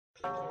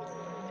Hello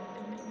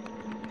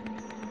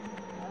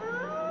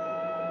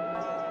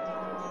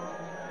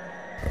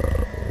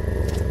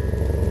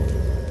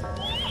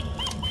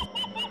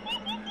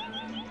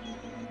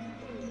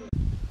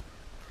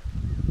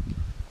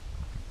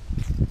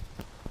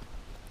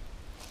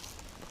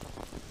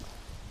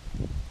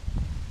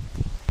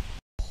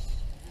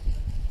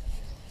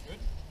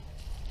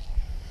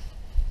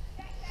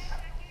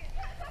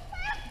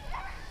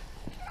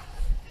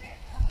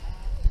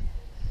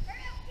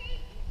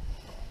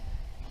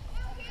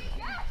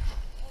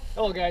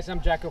guys,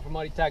 I'm Jacko from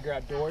Muddy Tiger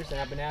Outdoors, and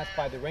I've been asked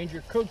by the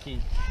Ranger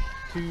Kooky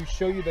to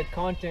show you the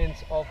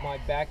contents of my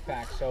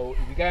backpack. So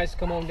if you guys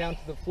come on down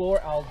to the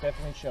floor, I'll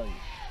definitely show you.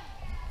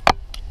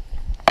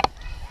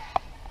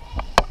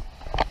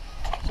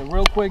 So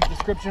real quick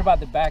description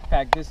about the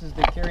backpack. This is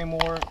the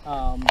Carrymore,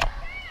 I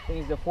think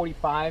it's the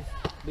 45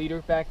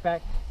 liter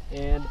backpack,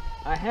 and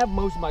I have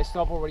most of my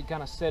stuff already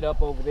kind of set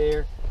up over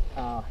there,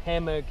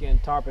 hammock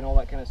and tarp and all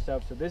that kind of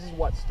stuff. So this is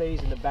what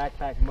stays in the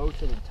backpack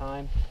most of the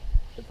time.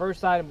 The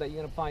first item that you're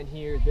going to find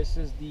here, this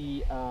is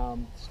the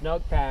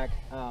Snug Pack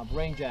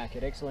rain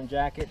jacket, excellent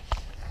jacket.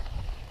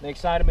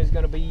 Next item is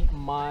going to be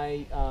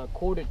my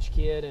cordage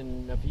kit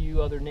and a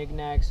few other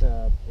knickknacks,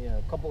 a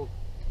couple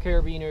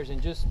carabiners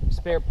and just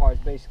spare parts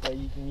basically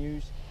you can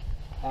use.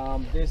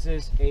 This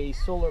is a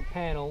solar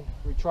panel,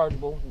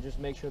 rechargeable, and just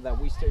make sure that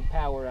we stay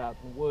powered out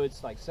in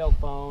woods like cell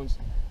phones,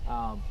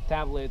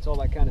 tablets, all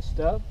that kind of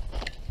stuff.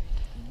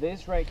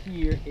 This right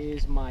here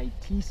is my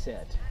tea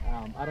set.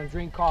 I don't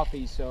drink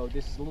coffee, so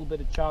this is a little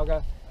bit of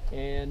chaga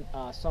and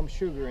some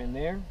sugar in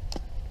there.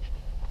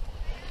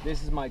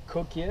 This is my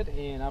cook kit,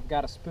 and I've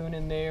got a spoon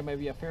in there,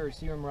 maybe a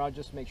ferrocerium rod,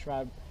 just to make sure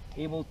I'm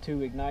able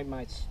to ignite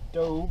my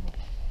stove.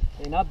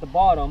 And at the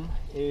bottom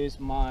is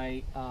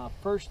my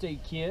first aid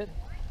kit,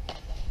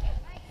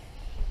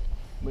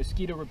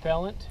 mosquito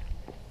repellent,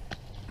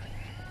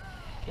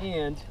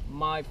 and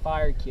my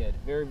fire kit.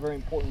 Very, very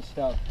important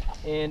stuff.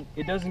 And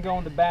it doesn't go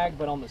in the bag,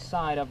 but on the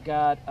side I've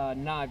got a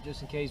knife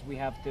just in case we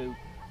have to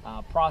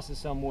process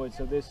some wood.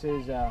 So this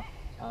is a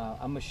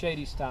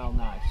machete style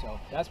knife. So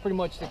that's pretty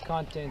much the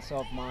contents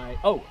of my,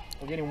 oh,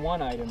 we're getting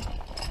one item.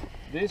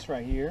 This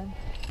right here,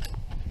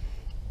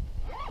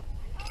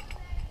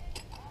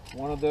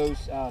 one of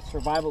those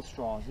survival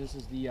straws. This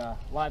is the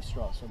live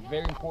straw, so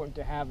very important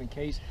to have in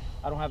case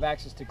I don't have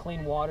access to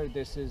clean water.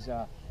 This is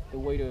the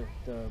way to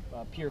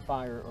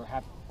purify or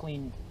have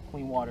clean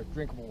water,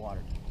 drinkable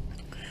water.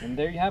 And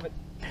there you have it.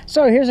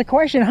 So here's a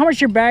question: how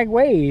much your bag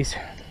weighs?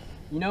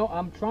 You know,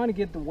 I'm trying to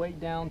get the weight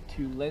down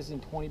to less than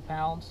 20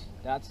 pounds.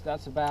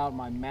 That's about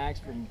my max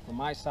for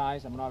my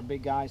size. I'm not a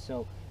big guy,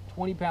 so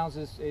 20 pounds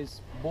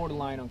is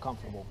borderline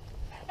uncomfortable.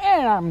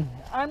 And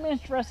I'm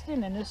interested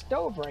in this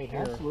stove right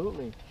here.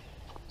 Absolutely.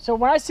 So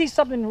when I see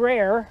something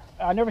rare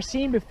I've never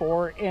seen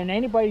before in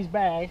anybody's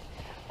bag,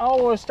 I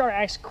always start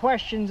asking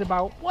questions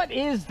about what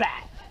is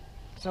that.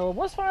 So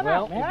let's find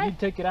out, man. Well, if you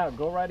take it out,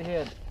 go right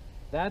ahead.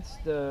 That's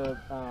the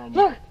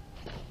look,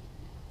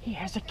 he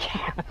has a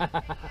cap.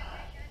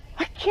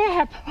 A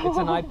cap. It's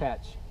an eye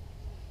patch.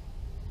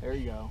 There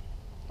you go.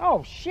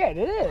 Oh shit,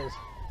 it is.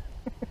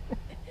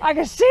 I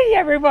can see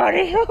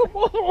everybody.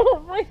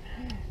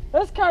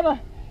 That's kind of,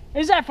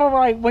 is that for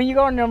like when you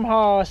go on them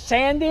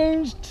sand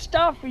dunes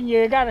stuff and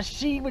you gotta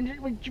see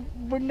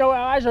with no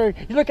eyes, or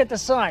you look at the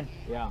sun?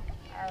 Yeah.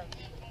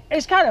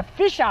 It's kind of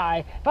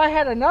fisheye. If I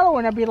had another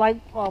one, I'd be like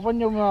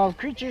one of them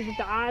creatures with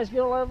the eyes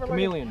get all over.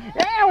 Chameleon. Like,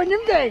 yeah, one of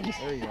them things.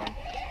 There you go.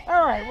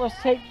 All right,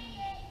 let's take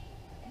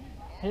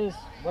his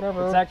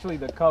whatever. It's actually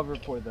the cover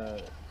for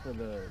the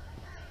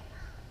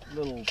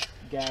little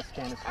gas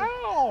canister.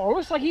 Oh,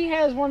 looks like he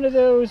has one of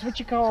those. What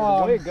you call?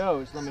 So the way it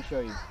goes, let me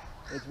show you.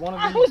 It's one of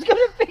these. I was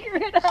gonna figure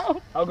it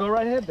out. I'll go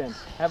right ahead then.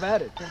 Have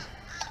at it.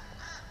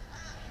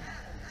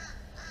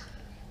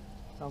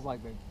 Sounds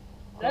like the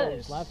That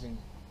is laughing.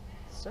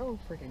 so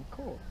freaking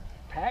cool.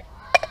 Pack.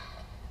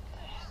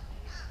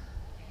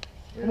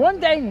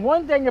 One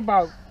thing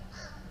about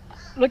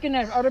looking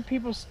at other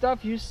people's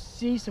stuff, you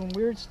see some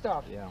weird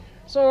stuff. Yeah.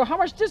 So how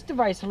much this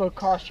device will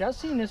cost you? I've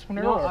seen this one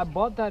earlier. No, I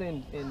bought that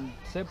in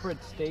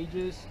separate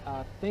stages.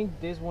 I think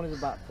this one is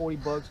about 40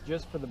 bucks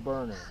just for the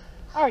burner.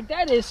 All right,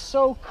 that is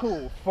so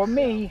cool. For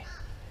me,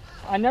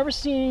 I never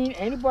seen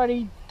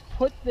anybody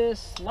put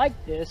this like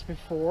this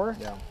before.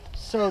 Yeah.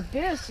 So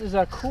this is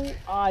a cool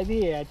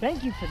idea.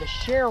 Thank you for the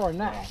share on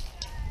that.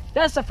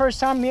 That's the first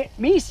time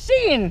me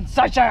seeing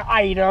such an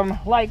item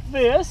like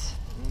this.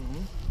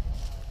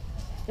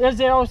 Does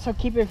it also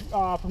keep it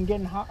from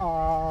getting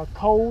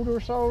cold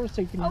or so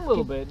you can? A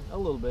little bit.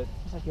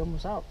 It's like you're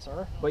almost out,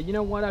 sir. But you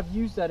know what? I've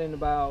used that in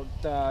about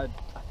I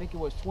think it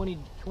was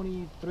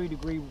 23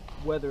 degree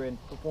weather and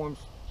performs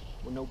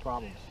with no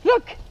problems.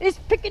 Look, it's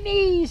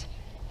Pekingese,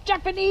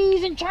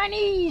 Japanese, and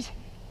Chinese.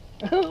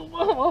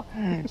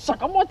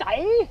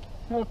 Sakamotai.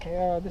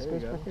 Okay, this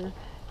goes back here.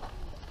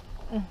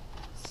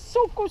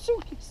 Soko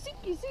suki,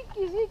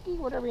 siki,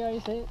 whatever you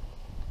say it.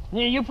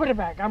 Yeah, you put it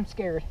back. I'm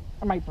scared.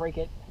 I might break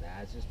it.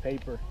 Nah, it's just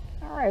paper.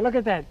 All right, look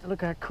at that.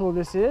 Look how cool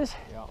this is.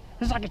 Yeah.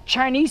 It's like a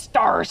Chinese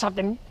star or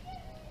something.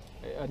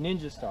 A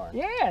ninja star.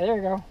 Yeah, there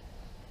you go.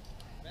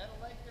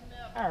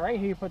 All right,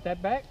 here you put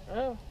that back.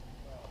 Oh,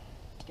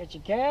 get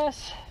your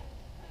gas.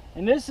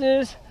 And this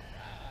is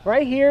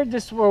right here.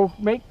 This will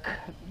make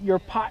your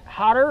pot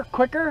hotter,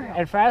 quicker,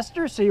 and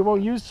faster, so you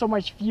won't use so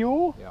much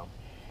fuel. Yeah.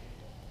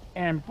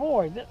 And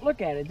boy,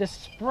 look at it. This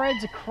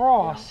spreads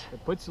across. Yeah.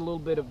 It puts a little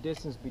bit of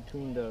distance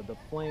between the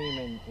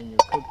flame and your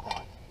cook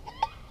pot.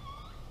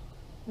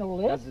 The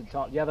lid? That's the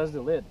top. Yeah, that's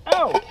the lid.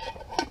 Oh,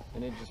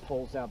 And it just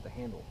folds out the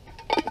handle.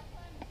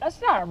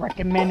 that's not a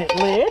recommended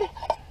lid.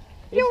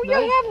 You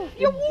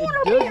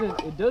water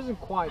It doesn't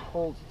quite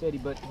hold steady,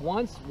 but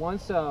once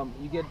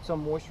you get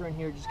some moisture in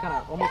here, just kind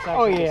of almost acts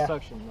Oh, like yeah. a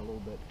suction a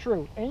little bit.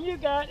 True. And you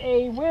got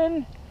a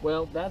wind.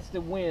 Well, that's the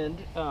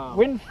wind.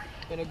 Wind.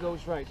 And it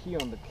goes right here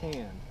on the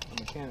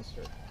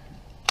canister.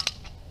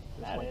 Just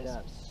That like is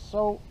that.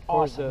 so Of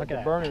course, awesome. the Look at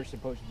that. burner's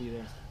supposed to be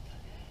there.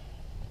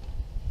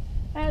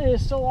 That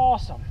is so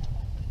awesome.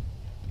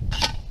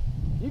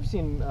 You've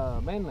seen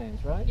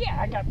Manlands, right? Yeah,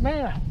 I got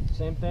man.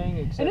 Same thing.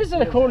 Except And this is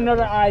a it cool doesn't have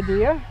another this.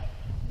 idea.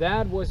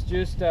 That was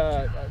just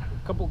a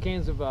couple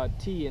cans of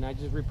tea, and I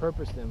just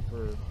repurposed them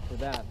for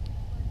that.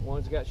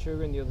 One's got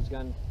sugar, and the other's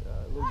got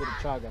a little bit of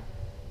chaga.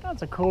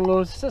 That's a cool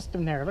little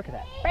system there. Look at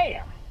that.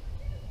 Bam.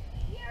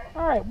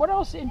 All right, what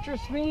else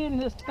interests me in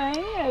this thing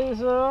is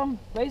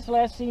basically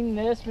I've seen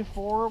this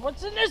before.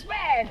 What's in this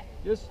bag?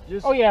 Just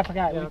Oh yeah, I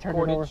forgot. yeah, We turned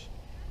it over. cordage.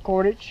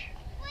 Cordage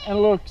and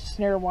a little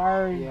snare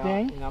wire Yeah,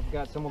 thing. and I've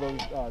got some of those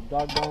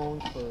dog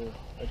bones for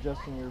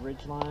adjusting your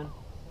ridge line.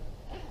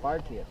 Fire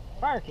kit.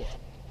 Fire kit.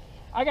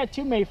 I got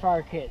 2 made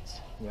fire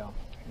kits. Yeah,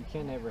 you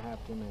can't ever have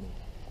too many.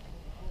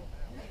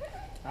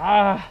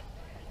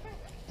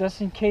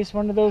 Just in case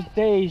one of those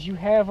days you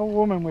have a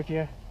woman with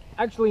you.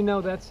 Actually, no,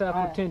 that's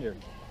for Tinder.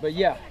 But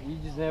yeah, you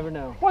just never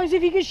know. What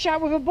if you get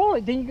shot with a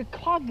bullet? Then you could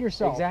clog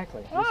yourself.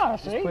 Exactly.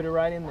 Just Just see? put it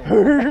right in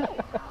there.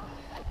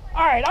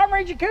 All right, I'm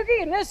Ranger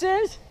Kooky, and this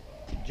is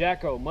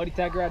Jacko, Muddy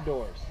Tiger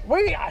Outdoors.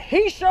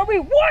 he showed me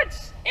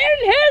what's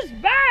in his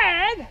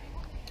bag.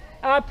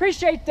 I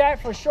appreciate that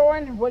for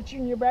showing what's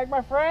in your bag,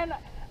 my friend.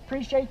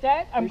 Appreciate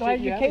that. I'm Appreciate glad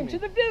you you came having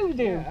to me. the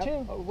do Yeah,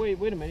 too. oh,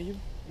 wait a minute.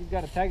 You've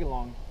got to tag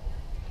along.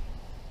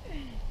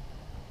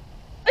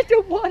 I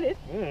don't want it.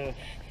 Ugh.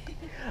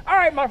 All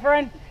right, my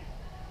friend.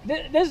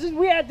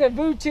 We at the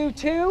Voodoo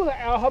 2.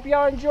 I hope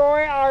y'all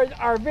enjoy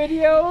our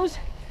videos.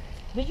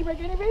 Did you make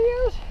any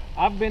videos?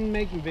 I've been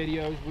making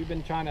videos. We've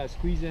been trying to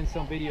squeeze in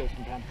some videos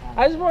from time to time.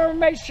 I just want to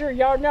make sure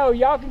y'all know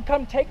y'all can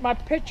come take my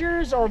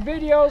pictures or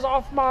videos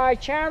off my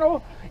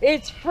channel.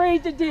 It's free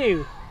to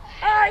do.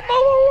 All right,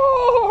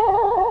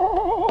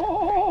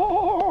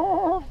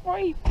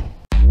 free.